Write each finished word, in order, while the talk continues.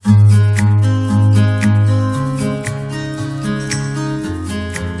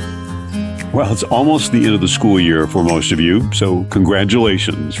Well, it's almost the end of the school year for most of you, so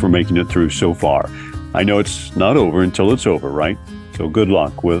congratulations for making it through so far. I know it's not over until it's over, right? So good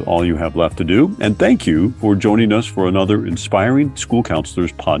luck with all you have left to do. And thank you for joining us for another Inspiring School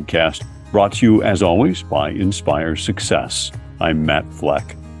Counselors podcast, brought to you, as always, by Inspire Success. I'm Matt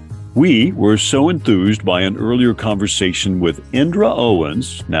Fleck. We were so enthused by an earlier conversation with Indra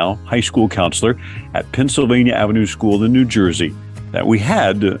Owens, now high school counselor at Pennsylvania Avenue School in New Jersey, that we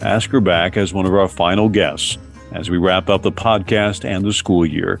had to ask her back as one of our final guests as we wrap up the podcast and the school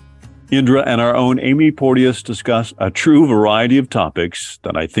year. Indra and our own Amy Porteous discuss a true variety of topics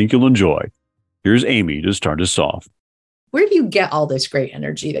that I think you'll enjoy. Here's Amy to start us off. Where do you get all this great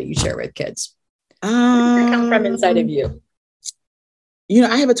energy that you share with kids? Where does it come from inside of you?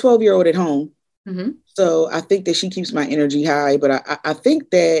 I have a 12-year-old at home. Mm-hmm. So I think that she keeps my energy high. But I think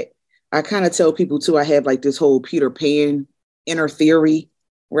that I kind of tell people too, I have like this whole Peter Pan inner theory,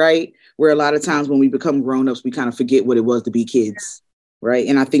 right? Where a lot of times when we become grown-ups, we kind of forget what it was to be kids, right?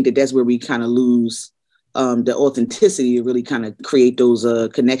 And I think that that's where we kind of lose the authenticity to really kind of create those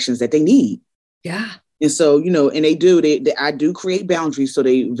connections that they need. Yeah. And so, and I do create boundaries. So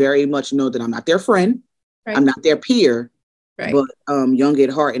they very much know that I'm not their friend. Right. I'm not their peer, right. But young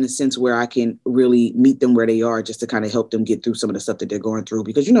at heart in a sense where I can really meet them where they are just to kind of help them get through some of the stuff that they're going through.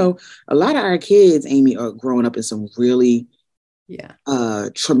 Because, a lot of our kids, Amy, are growing up in some really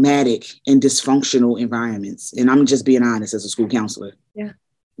traumatic and dysfunctional environments. And I'm just being honest as a school counselor. Yeah.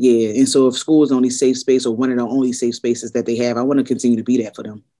 Yeah. And so if school is the only safe space or one of the only safe spaces that they have, I want to continue to be that for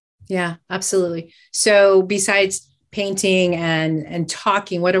them. Yeah, absolutely. So besides painting and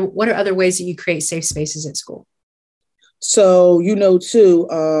talking, what are other ways that you create safe spaces at school? So,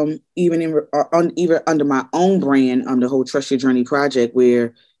 too, even under my own brand, the whole Trust Your Journey project,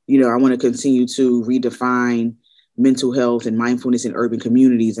 where, I want to continue to redefine mental health and mindfulness in urban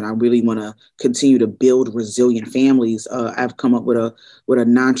communities. And I really want to continue to build resilient families. I've come up with a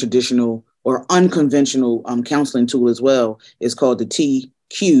non-traditional or unconventional counseling tool as well. It's called the T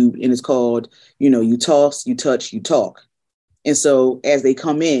Cube, and it's called, you toss, you touch, you talk. And so as they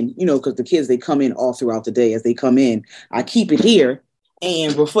come in, because the kids, they come in all throughout the day. As they come in, I keep it here.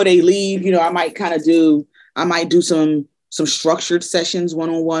 And before they leave, I might do some structured sessions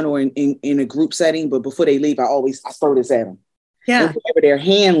one-on-one or in a group setting. But before they leave, I throw this at them. Yeah. And wherever their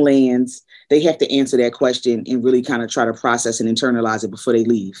hand lands, they have to answer that question and really kind of try to process and internalize it before they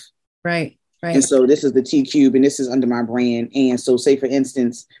leave. Right. Right. And so this is the T Cube, and this is under my brand. And so say, for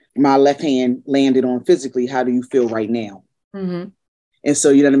instance, my left hand landed on physically, how do you feel right now? Mm-hmm. And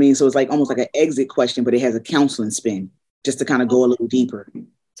so, you know what I mean? So it's like almost like an exit question, but it has a counseling spin just to kind of go a little deeper.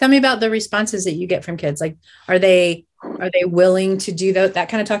 Tell me about the responses that you get from kids. Like, are they willing to do that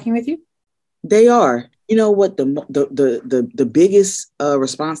kind of talking with you? They are. You know what? The biggest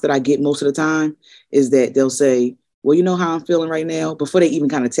response that I get most of the time is that they'll say, well, you know how I'm feeling right now? Before they even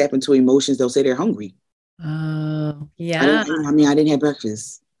kind of tap into emotions, they'll say they're hungry. Oh, yeah. I didn't have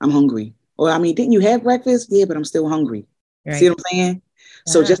breakfast. I'm hungry. Or, didn't you have breakfast? Yeah, but I'm still hungry. Right. See what I'm saying?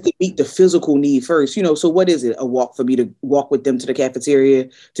 Yeah. So just to meet the physical need first, so what is it? A walk for me to walk with them to the cafeteria,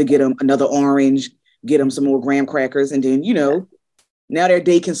 to get them another orange, get them some more graham crackers. And then, now their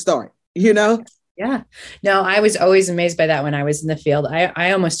day can start, Yeah. No, I was always amazed by that when I was in the field.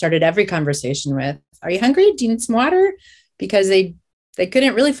 I almost started every conversation with, are you hungry? Do you need some water? Because they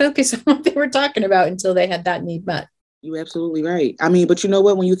couldn't really focus on what they were talking about until they had that need met. You're absolutely right. But you know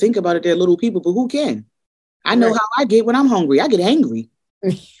what? When you think about it, they're little people, but who can? I know how I get when I'm hungry. I get angry.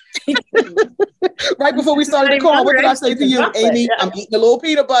 Right before we started the call, what did I say to you, Amy? Yeah. I'm eating a little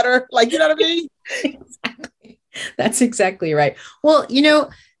peanut butter. Like, you know what I mean? Exactly. That's exactly right. Well,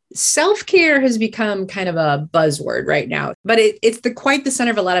 self-care has become kind of a buzzword right now, but it's quite the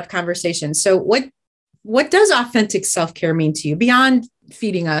center of a lot of conversations. So what does authentic self-care mean to you beyond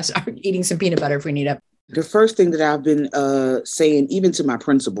feeding us or eating some peanut butter if we need it? The first thing that I've been saying, even to my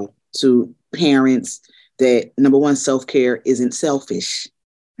principal, to parents, that number one, self-care isn't selfish.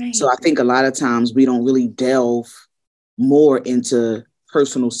 Right. So I think a lot of times we don't really delve more into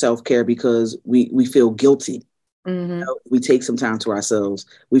personal self-care because we feel guilty. Mm-hmm. We take some time to ourselves.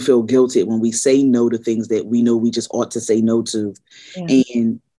 We feel guilty when we say no to things that we know we just ought to say no to. Yeah.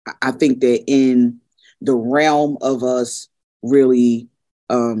 And I think that in the realm of us really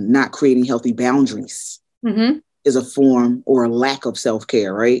not creating healthy boundaries mm-hmm. is a form or a lack of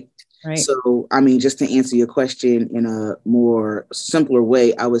self-care, right? Right. So, just to answer your question in a more simpler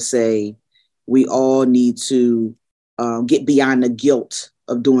way, I would say we all need to get beyond the guilt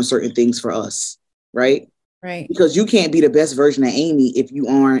of doing certain things for us, right? Right. Because you can't be the best version of Amy if you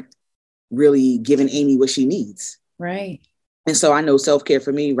aren't really giving Amy what she needs. Right. And so I know self-care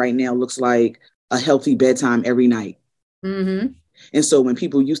for me right now looks like a healthy bedtime every night. Mm-hmm. And so when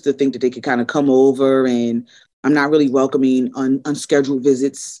people used to think that they could kind of come over, and I'm not really welcoming unscheduled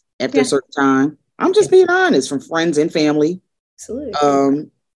visits after a certain time, I'm just being honest, from friends and family. Absolutely.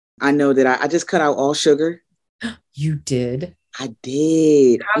 I know that I just cut out all sugar. You did? I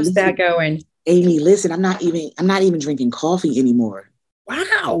did. How's that going? Amy, listen, I'm not even drinking coffee anymore.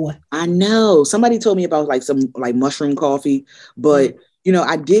 Wow. I know. Somebody told me about like some like mushroom coffee, but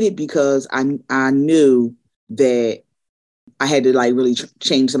I did it because I knew that I had to like really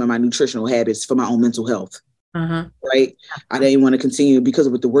change some of my nutritional habits for my own mental health. Uh-huh. Right. I didn't want to continue because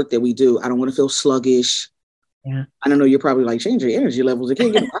with the work that we do, I don't want to feel sluggish. Yeah. I don't know. You're probably like, change your energy levels. It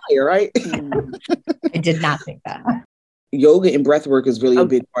can't get higher, right? I did not think that. Yoga and breath work is really a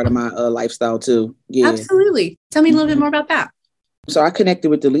big part of my lifestyle too. Yeah. Absolutely. Tell me a little bit more about that. So I connected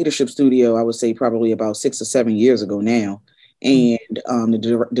with the leadership studio, I would say probably about 6 or 7 years ago now. And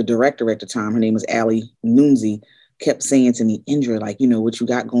the director at the time, her name was Allie Noonzy, kept saying to me, Indra, like, what you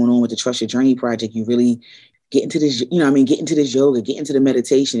got going on with the Trust Your Journey project, you really get into this, get into this yoga, get into the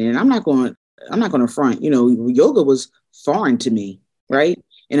meditation. And I'm not going to front, yoga was foreign to me, right?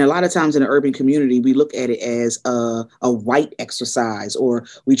 And a lot of times in the urban community, we look at it as a white exercise, or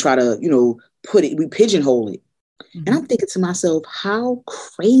we try to, we pigeonhole it. Mm-hmm. And I'm thinking to myself, how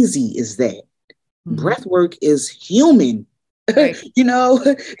crazy is that? Mm-hmm. Breath work is human. Right.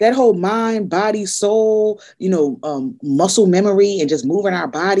 That whole mind, body, soul, muscle memory and just moving our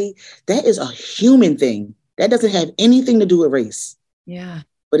body, that is a human thing. That doesn't have anything to do with race. Yeah.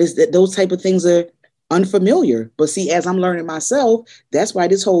 But it's that those type of things are unfamiliar. But see, as I'm learning myself, that's why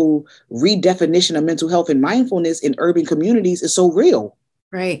this whole redefinition of mental health and mindfulness in urban communities is so real.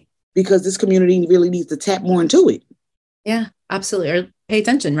 Right. Because this community really needs to tap more into it. Yeah, absolutely. Or pay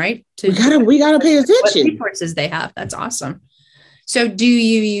attention, right? We gotta pay attention. What resources they have. That's awesome. So do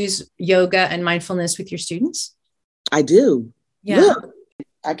you use yoga and mindfulness with your students? I do. Yeah. Look,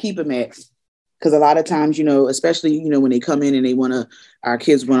 I keep them at, because a lot of times, especially, when they come in and our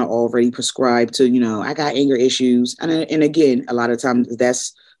kids want to already prescribe to, I got anger issues. And again, a lot of times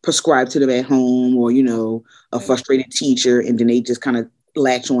that's prescribed to them at home, or, a frustrated teacher. And then they just kind of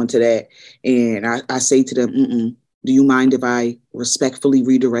latch on to that. And I say to them, do you mind if I respectfully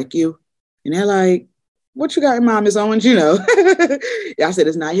redirect you? And they're like, what you got in mind, Miss Owens? I said,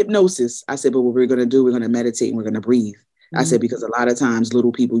 it's not hypnosis. I said, but what we're going to do, we're going to meditate and we're going to breathe. Mm-hmm. I said, because a lot of times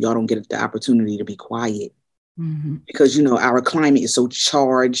little people, y'all don't get the opportunity to be quiet. Mm-hmm. Because, our climate is so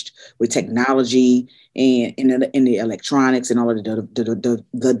charged with technology and in the electronics and all of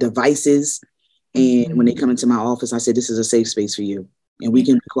the devices. And when they come into my office, I said, this is a safe space for you. And we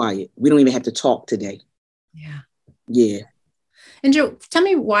can be quiet. We don't even have to talk today. Yeah. Yeah. And Joe, tell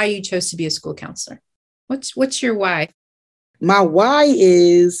me why you chose to be a school counselor. What's your why? My why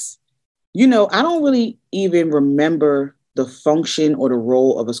is, I don't really even remember the function or the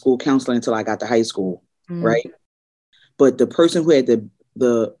role of a school counselor until I got to high school, right? But the person who had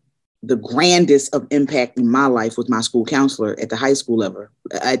the grandest of impact in my life was my school counselor at the high school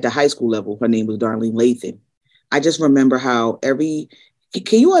level. Her name was Darlene Lathan. I just remember how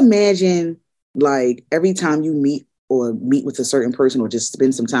can you imagine, like, every time you meet with a certain person or just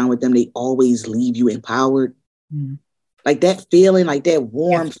spend some time with them, they always leave you empowered. Mm. Like that feeling, like that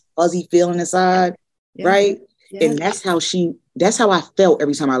warm, fuzzy feeling inside, right? Yeah. And that's how I felt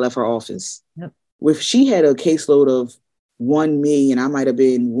every time I left her office. Yep. If she had a caseload of 1 million, I might have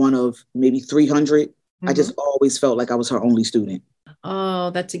been one of maybe 300. Mm-hmm. I just always felt like I was her only student. Oh,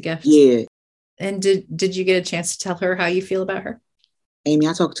 that's a gift. Yeah. And did you get a chance to tell her how you feel about her? Amy,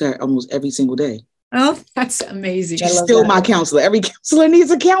 I talk to her almost every single day. Oh, that's amazing. She's still my counselor. Every counselor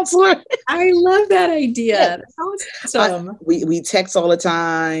needs a counselor. I love that idea. Yeah. That's awesome. We text all the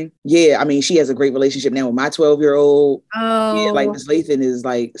time. Yeah, I mean, she has a great relationship now with my 12-year-old. Oh, yeah, like Miss Lathan is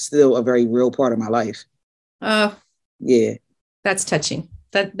like still a very real part of my life. Oh, yeah, that's touching.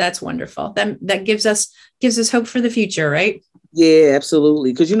 That's wonderful. That gives us hope for the future, right? Yeah,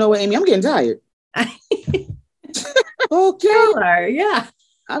 absolutely. Because you know what, Amy, I'm getting tired. Okay. You are, yeah.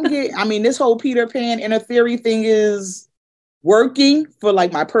 This whole Peter Pan inner theory thing is working for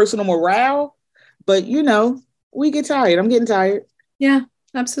like my personal morale, but we get tired. I'm getting tired. Yeah,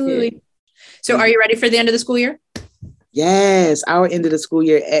 absolutely. Yeah. So are you ready for the end of the school year? Yes, our end of the school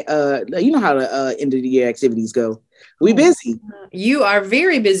year. You know how the end of the year activities go. We busy. You are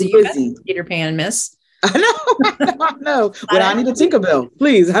very busy. You busy. Peter Pan, miss. I know. But I need a Tinkerbell.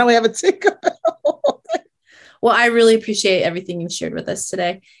 Please, I don't have a Tinkerbell. Well, I really appreciate everything you've shared with us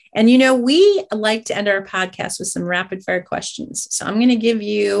today. And, we like to end our podcast with some rapid fire questions. So I'm going to give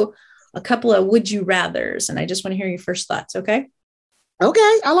you a couple of would you rathers, and I just want to hear your first thoughts. Okay.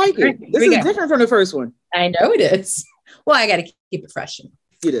 Okay. I like it. Right, This is different from the first one. I know it is. Well, I got to keep it fresh.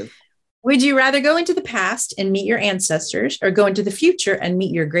 You do. Would you rather go into the past and meet your ancestors or go into the future and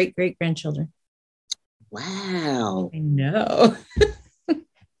meet your great-great-grandchildren? Wow. I know.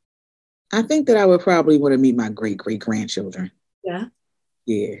 I think that I would probably want to meet my great-great-grandchildren. Yeah.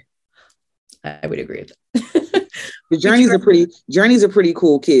 Yeah. I would agree with that. The Journey's a pretty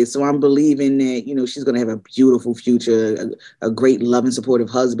cool kid. So I'm believing that, she's going to have a beautiful future, a great loving, supportive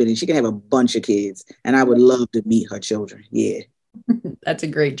husband, and she can have a bunch of kids. And I would love to meet her children. Yeah. That's a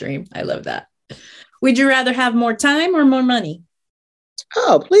great dream. I love that. Would you rather have more time or more money?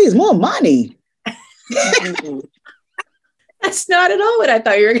 Oh, please, more money. That's not at all what I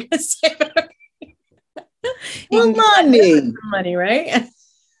thought you were going to say. More money. Money, right?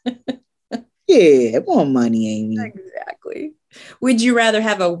 Yeah, more money, Amy. Exactly. Would you rather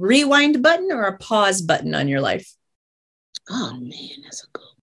have a rewind button or a pause button on your life? Oh, man, that's a good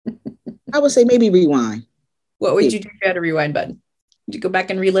one. I would say maybe rewind. What would you do if you had a rewind button? Would you go back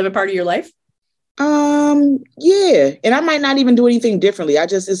and relive a part of your life? Yeah. And I might not even do anything differently.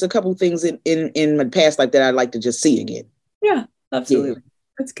 It's a couple things in my past life that I'd like to just see again. Yeah, absolutely. Yeah.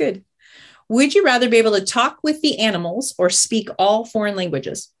 That's good. Would you rather be able to talk with the animals or speak all foreign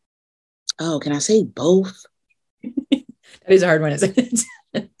languages? Oh, can I say both? That is a hard one, isn't it?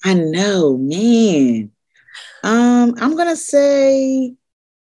 I know, man. I'm going to say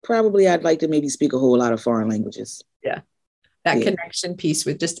probably I'd like to maybe speak a whole lot of foreign languages. Yeah. That connection piece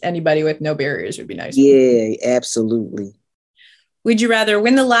with just anybody with no barriers would be nice. Yeah, absolutely. Would you rather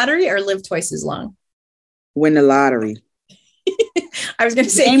win the lottery or live twice as long? Win the lottery. I was going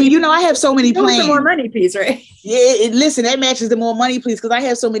to say, Amy, I have so many plans. The more money piece, right? Yeah, listen, that matches the more money piece because I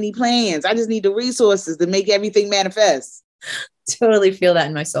have so many plans. I just need the resources to make everything manifest. Totally feel that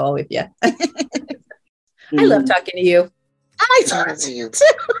in my soul with you. I love talking to you. I like talking to you too.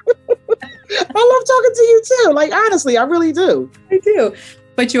 I love talking to you too. Like, honestly, I really do. I do.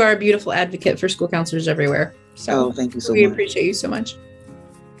 But you are a beautiful advocate for school counselors everywhere. So thank you so much. We appreciate you so much.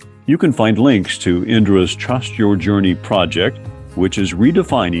 You can find links to Indra's Trust Your Journey project, which is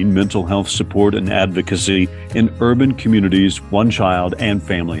redefining mental health support and advocacy in urban communities, one child and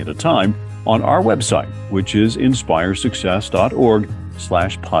family at a time, on our website, which is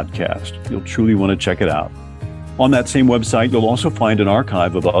inspiresuccess.org/podcast. You'll truly want to check it out. On that same website, you'll also find an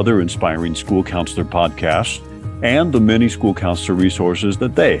archive of other inspiring school counselor podcasts and the many school counselor resources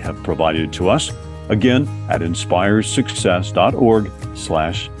that they have provided to us. Again, at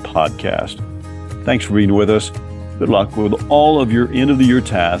inspiresuccess.org/podcast. Thanks for being with us. Good luck with all of your end of the year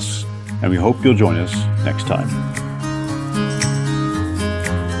tasks, and we hope you'll join us next time.